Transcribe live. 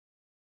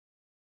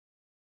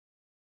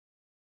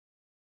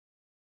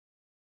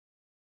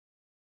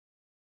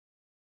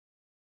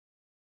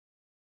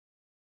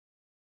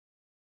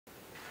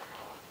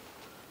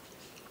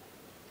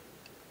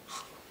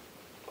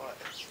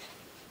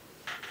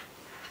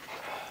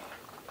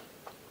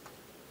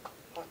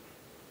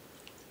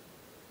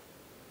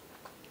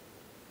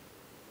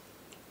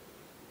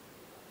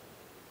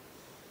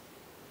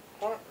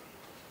What?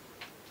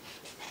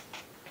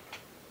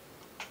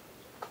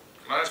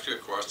 Can I ask you a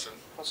question?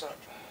 What's up?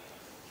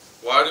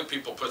 Why do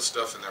people put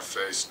stuff in their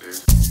face,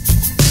 dude?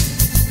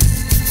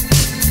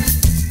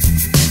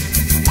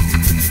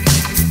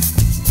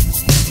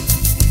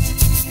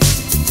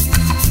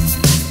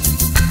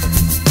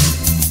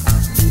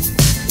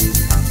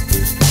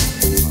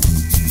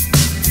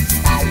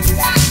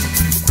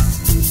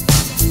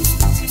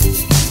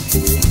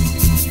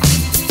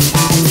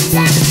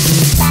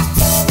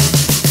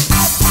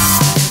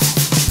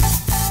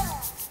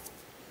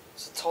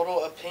 It's a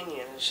total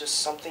opinion. It's just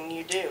something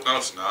you do. No,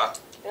 it's not.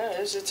 Yeah, it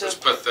is. It's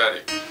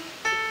pathetic. Did you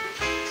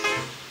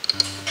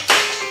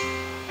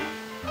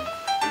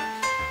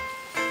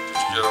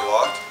get it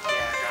locked? Yeah,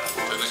 I got it.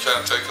 Didn't it kind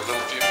of take a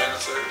little few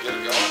minutes there to get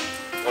it going?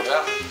 What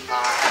happened?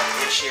 I had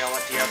an issue. I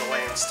went the other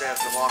way instead of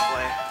the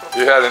walkway.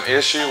 You had an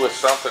issue with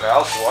something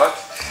else? What?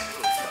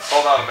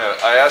 Hold on a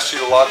minute. I asked you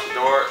to lock the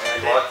door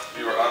and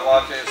you were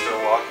unlocking it instead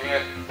of locking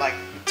it? Like,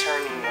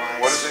 turning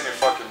wise. What is in your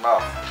fucking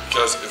mouth?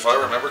 Because if I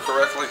remember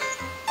correctly,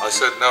 I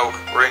said no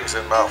rings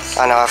in mouth.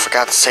 I know, I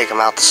forgot to take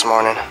them out this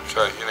morning.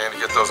 Okay, you need to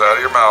get those out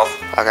of your mouth.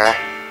 Okay.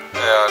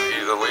 And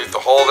either leave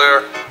the hole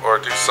there or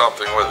do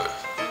something with it.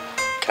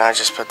 Can I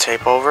just put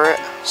tape over it?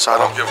 So I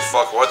don't give a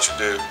fuck what you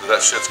do,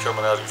 that shit's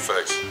coming out of your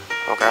face.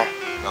 Okay.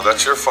 Now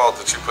that's your fault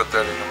that you put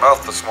that in your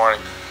mouth this morning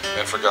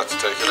and forgot to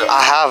take it out.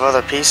 I have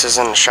other pieces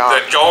in the shop.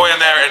 Then go in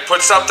there and put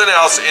something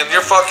else in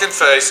your fucking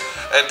face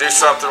and do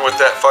something with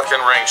that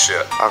fucking ring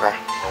shit. Okay.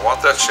 I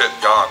want that shit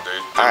gone, dude.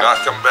 Do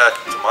not come back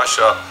to my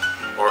shop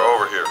or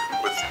over here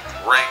with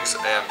rings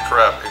and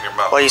crap in your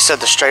mouth. Well, you said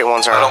the straight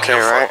ones are okay,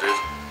 right? Fuck,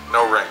 dude.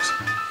 No rings.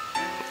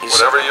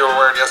 Whatever you were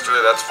wearing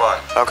yesterday, that's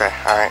fine. Okay,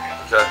 alright.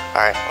 Okay?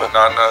 Alright. But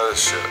not none of this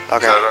shit.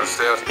 Okay. Does that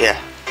understand? Yeah.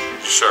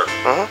 Sure.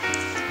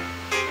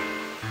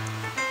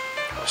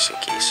 Let's see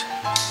keys.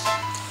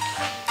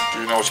 Do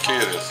you know which key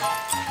it is?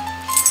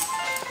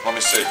 Let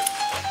me see.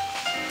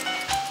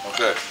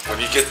 Okay. When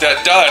you get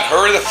that done,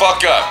 hurry the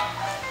fuck up.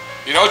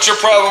 You know what your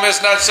problem is,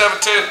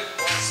 972?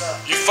 What's up?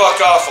 You fuck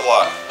off a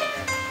lot.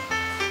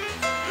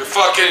 You're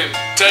fucking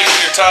taking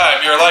your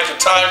time. You're like a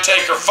time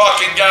taker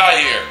fucking guy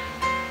here.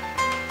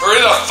 Hurry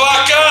the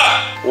fuck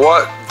up!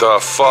 What the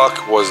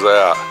fuck was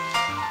that?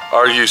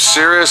 Are you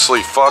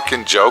seriously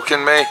fucking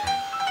joking me?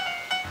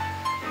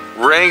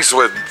 Rings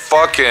with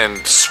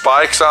fucking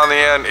spikes on the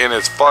end in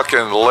his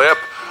fucking lip?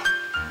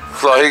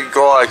 So he can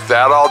go like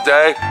that all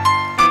day?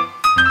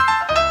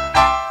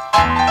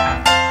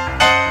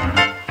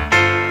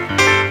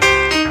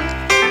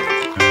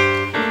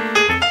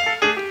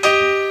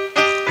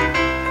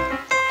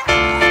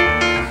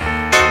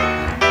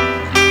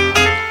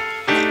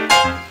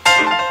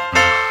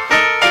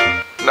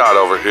 Not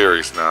over here,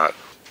 he's not.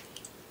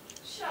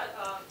 Shut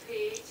up,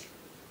 Pete.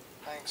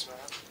 Thanks, man.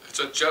 It's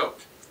a joke.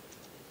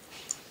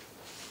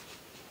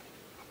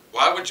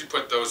 Why would you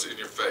put those in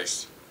your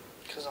face?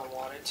 Because I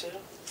wanted to.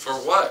 For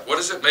what? What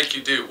does it make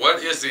you do?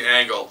 What is the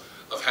angle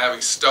of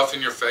having stuff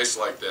in your face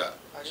like that?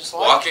 I just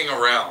like Walking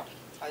around it.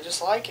 I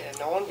just like it.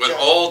 No one with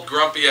old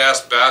grumpy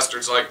ass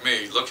bastards like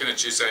me looking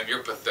at you saying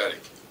you're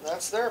pathetic.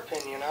 That's their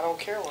opinion. I don't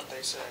care what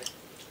they say.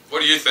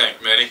 What do you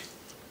think, Minnie?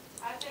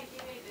 I think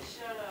you need to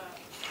shut up.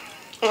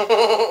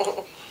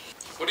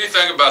 What do you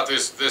think about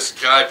this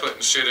guy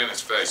putting shit in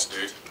his face,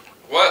 dude?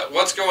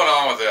 What's going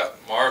on with that,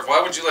 Marv?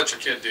 Why would you let your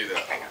kid do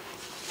that?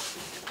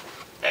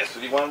 That's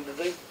what he wanted to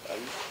do.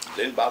 It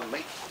didn't bother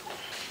me.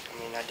 I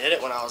mean, I did it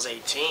when I was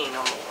 18.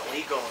 I'm a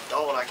legal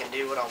adult. I can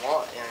do what I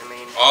want. You know what I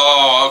mean?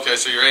 Oh, okay,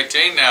 so you're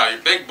 18 now. You're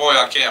a big boy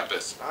on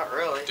campus. Not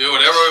really. Do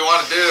whatever we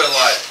want to do in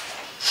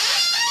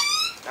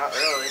life. Not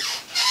really.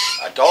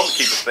 I told him to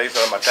keep his face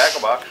out of my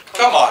tackle box.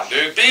 Come on,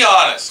 dude. Be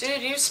honest.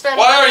 Dude, you spend...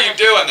 Why are you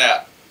doing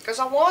that? Because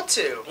I want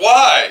to.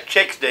 Why?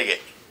 Chicks dig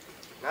it.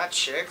 Not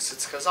chicks.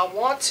 It's because I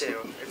want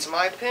to. It's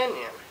my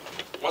opinion.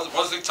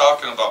 What's he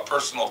talking about?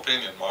 Personal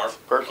opinion, Marv.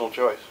 Personal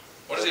choice.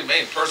 What does he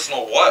mean?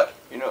 Personal what?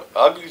 You know,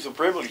 ugly's a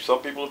privilege.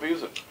 Some people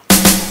abuse it.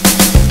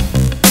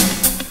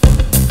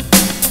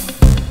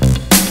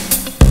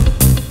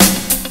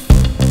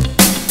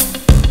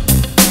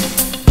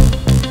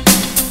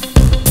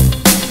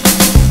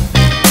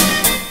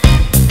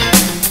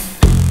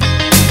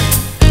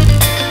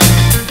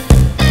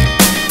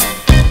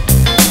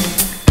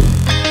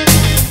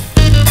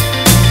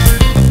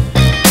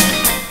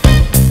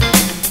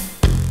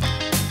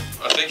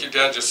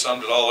 Dad just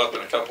summed it all up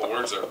in a couple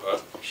words there,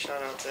 bud. Shut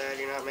up, Dad.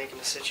 You're not making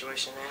the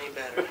situation any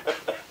better.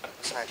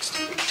 What's next?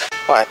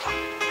 What?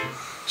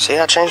 See,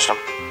 I changed them.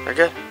 They're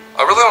good.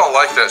 I really don't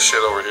like that shit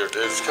over here,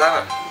 dude. It's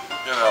kind of,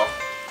 you know...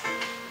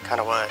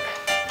 Kind of what?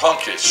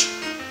 Punkish.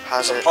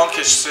 How's it?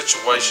 Punkish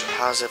situation.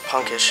 How's it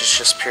punkish? It's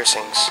just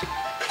piercings.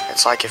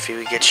 It's like if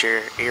you get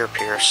your ear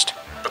pierced.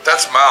 But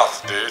that's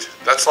mouth, dude.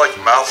 That's like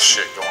mouth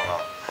shit going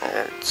on.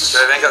 It's...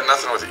 Okay, it ain't got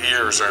nothing with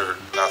ears or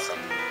nothing.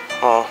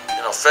 Well...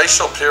 You know,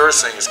 facial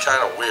piercing is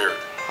kind of weird.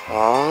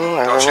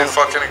 Well, don't you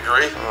fucking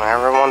agree?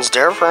 Everyone's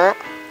different.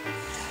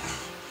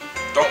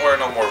 Don't wear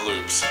no more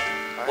loops.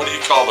 What do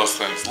you call those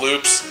things?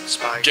 Loops?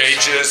 Spikes.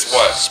 Gauges?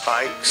 What?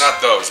 Spikes.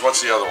 Not those. What's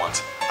the other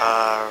ones?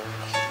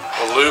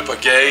 A loop, a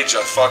gauge, a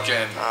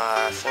fucking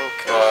I think.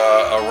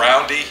 a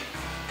roundy.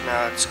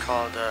 No, it's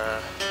called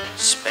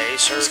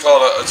spacer. It's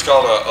called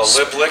a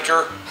lip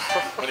licker.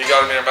 When you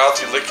got them in your mouth,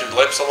 you lick your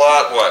lips a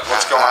lot. What?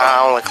 What's going I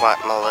on? don't lick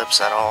my lips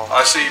at all.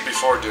 I see you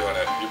before doing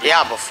it.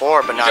 Yeah,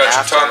 before, but you not got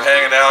after. your tongue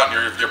hanging out,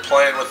 and you're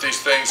playing with these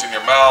things in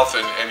your mouth,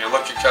 and you're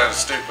looking kind of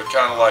stupid,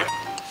 kind of like.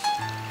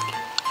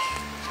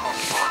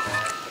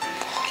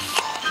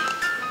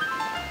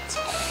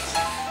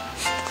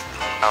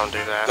 I don't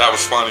do that. That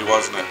was funny,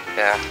 wasn't it?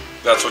 Yeah.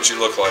 That's what you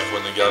look like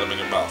when they got them in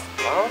your mouth.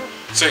 Oh.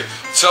 See,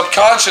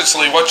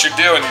 subconsciously, what you're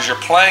doing is you're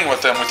playing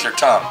with them with your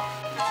tongue.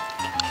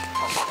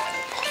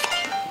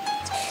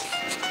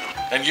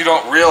 And you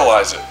don't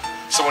realize it.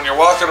 So when you're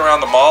walking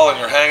around the mall and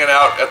you're hanging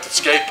out at the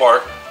skate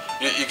park,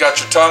 you got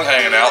your tongue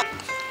hanging out.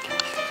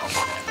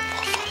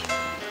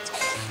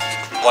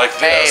 Like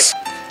this.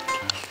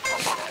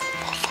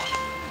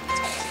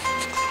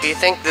 Do you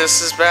think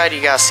this is bad?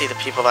 You gotta see the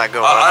people that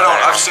go I up don't.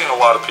 there. I've seen a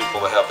lot of people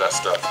that have that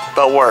stuff.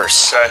 But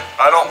worse. Okay,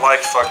 I don't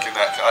like fucking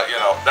that. You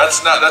know, that's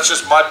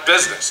just my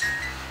business.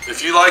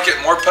 If you like it,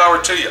 more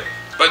power to you.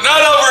 But not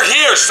over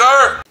here,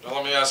 sir. Now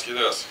let me ask you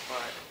this: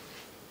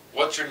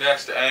 what's your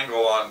next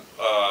angle on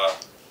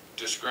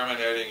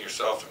discriminating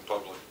yourself in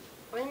public?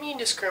 What do you mean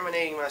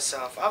discriminating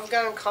myself? I've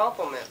gotten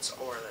compliments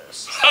over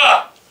this.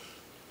 Ha!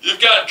 You've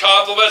gotten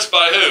compliments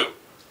by who?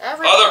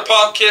 Everybody. Other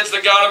punk kids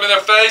that got them in their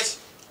face?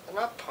 They're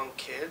not punk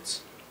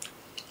kids.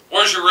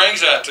 Where's your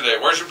rings at today?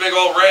 Where's your big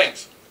old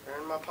rings? They're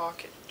in my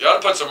pocket. You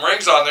ought to put some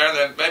rings on there, and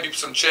then maybe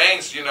some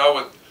chains, you know,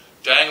 with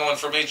dangling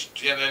from each,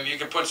 and then you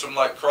can put some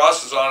like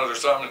crosses on it or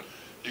something.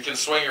 You can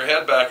swing your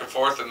head back and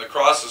forth, and the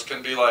crosses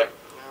can be like,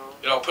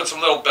 you know, put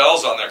some little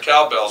bells on there,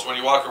 cowbells. When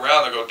you walk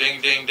around, they go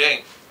ding, ding, ding.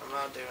 I'm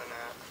not doing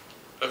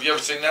that. Have you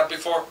ever seen that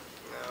before?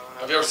 No.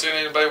 Have you ever seen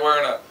anybody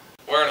wearing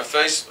a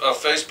face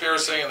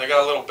piercing, and they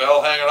got a little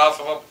bell hanging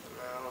off of them?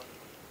 No.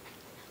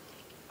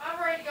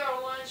 I'm ready to go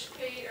to lunch,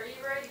 Pete. Are you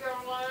ready to go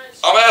to lunch?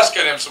 I'm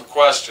asking him some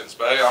questions,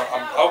 buddy.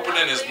 I'm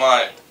opening his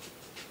mind.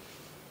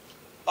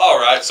 All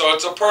right, so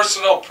it's a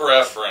personal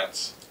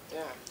preference.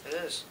 Yeah, it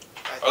is.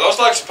 Are those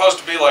like supposed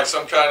to be like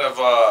some kind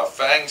of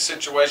fang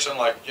situation,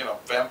 like, you know,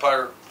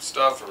 vampire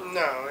stuff? Or?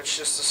 No, it's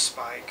just a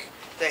spike.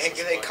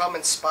 They come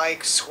in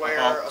spikes,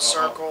 square, a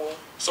circle.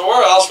 So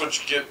where else would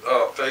you get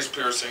face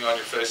piercing on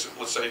your face?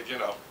 Let's say, you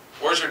know,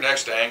 where's your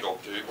next angle,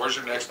 dude? Where's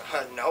your next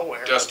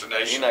Nowhere.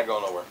 destination? You're not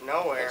going nowhere.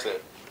 Nowhere. That's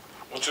it.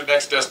 What's your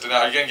next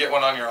destination? Are you going to get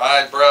one on your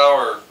eyebrow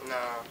or No.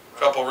 a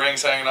couple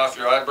rings hanging off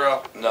your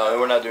eyebrow? No,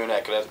 we're not doing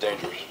that because that's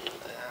dangerous.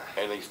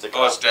 Yeah. Anything sticking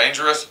Oh, it's out.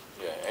 dangerous?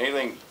 Yeah,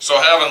 anything. So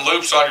having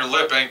loops on your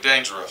lip ain't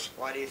dangerous?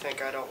 Why do you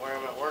think I don't wear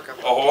them at work?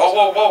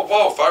 Oh,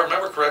 whoa. If I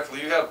remember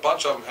correctly, you had a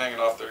bunch of them hanging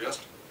off there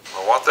yesterday.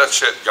 I want that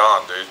shit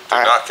gone, dude. Do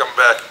not come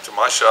back to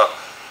my shop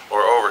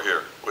or over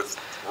here with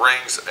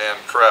rings and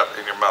crap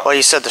in your mouth. Well,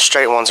 you said the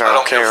straight ones I are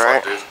don't okay, give a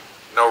right? fuck, dude.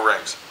 No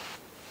rings.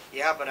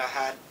 Yeah, but I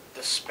had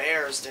the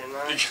spares, didn't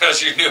I?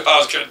 Because you knew I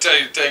was going to tell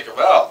you to take them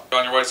out. You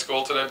on your way to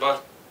school today,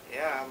 bud?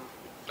 Yeah.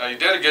 Now, you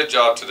did a good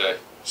job today,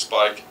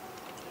 Spike.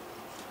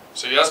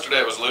 So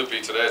yesterday it was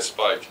Loopy, today it's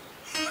Spike.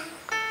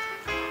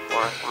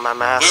 What? My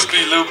mask?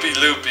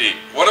 Loopy.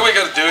 What are we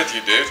going to do with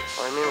you, dude?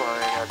 What do you mean,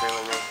 what are you gonna do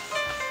with me?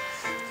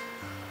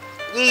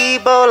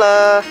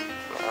 Ebola!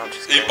 No, I'm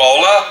just kidding.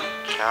 Ebola?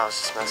 No, I was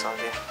just messing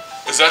with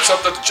you. Is that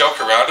something to joke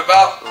around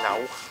about?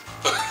 No.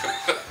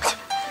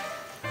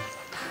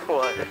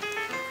 What?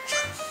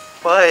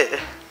 What?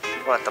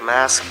 What, the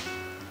mask?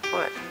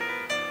 What?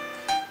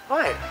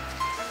 What?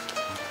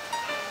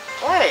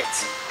 What?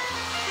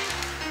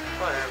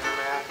 Whatever,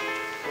 man.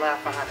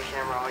 Laugh behind the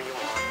camera all you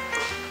want.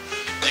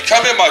 You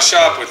come in my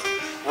shop with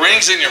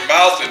rings in your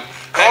mouth and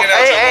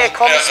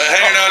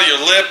hanging out of your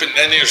lip,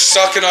 and you're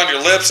sucking on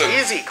your lips and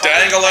Easy,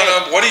 dangling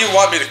them. What do you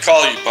want me to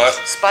call you, bud?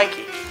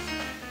 Spiky.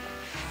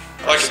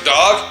 Like a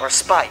dog? Or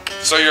Spike.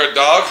 So you're a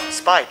dog?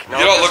 Spike. No,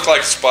 You don't look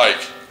like Spike.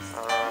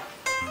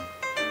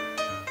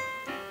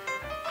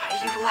 Why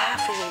are you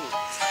laughing?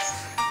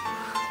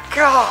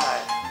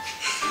 God.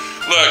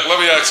 Look, let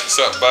me ask you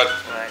something, bud.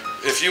 Right.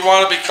 If you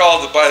want to be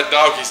called by a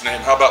doggy's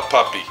name, how about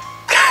Puppy?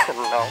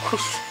 No.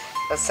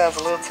 That sounds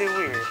a little too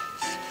weird.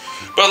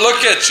 But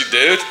look at you,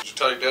 dude. Did you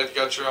tell your dad you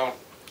got your own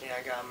Yeah,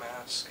 I got a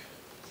mask.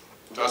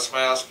 dust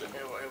mask? And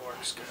It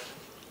works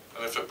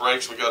good. if it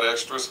breaks, we got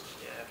extras?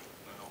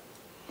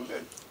 Yeah.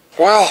 Okay.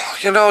 Well,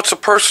 you know, it's a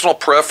personal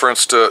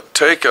preference to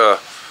take a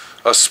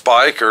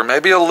spike or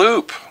maybe a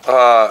loop.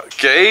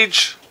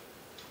 Gauge?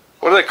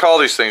 What do they call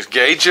these things?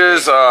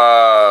 Gauges,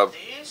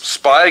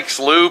 spikes,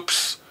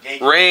 loops,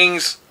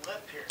 rings,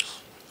 Lip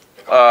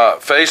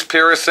pierce. face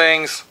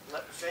piercings.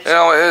 Face You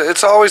know,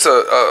 it's always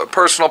a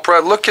personal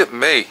preference. Look at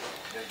me.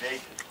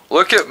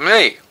 Look at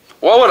me.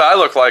 What would I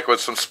look like with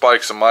some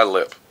spikes in my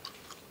lip?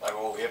 Like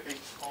old hippie?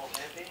 Old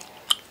hippie.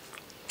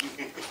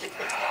 You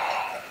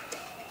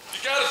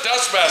got a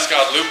dust mask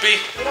on, Loopy.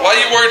 Why are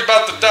you worried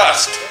about the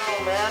dust? It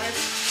don't matter.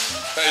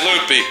 Hey,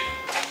 Loopy.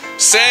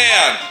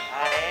 Sand.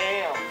 I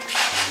am.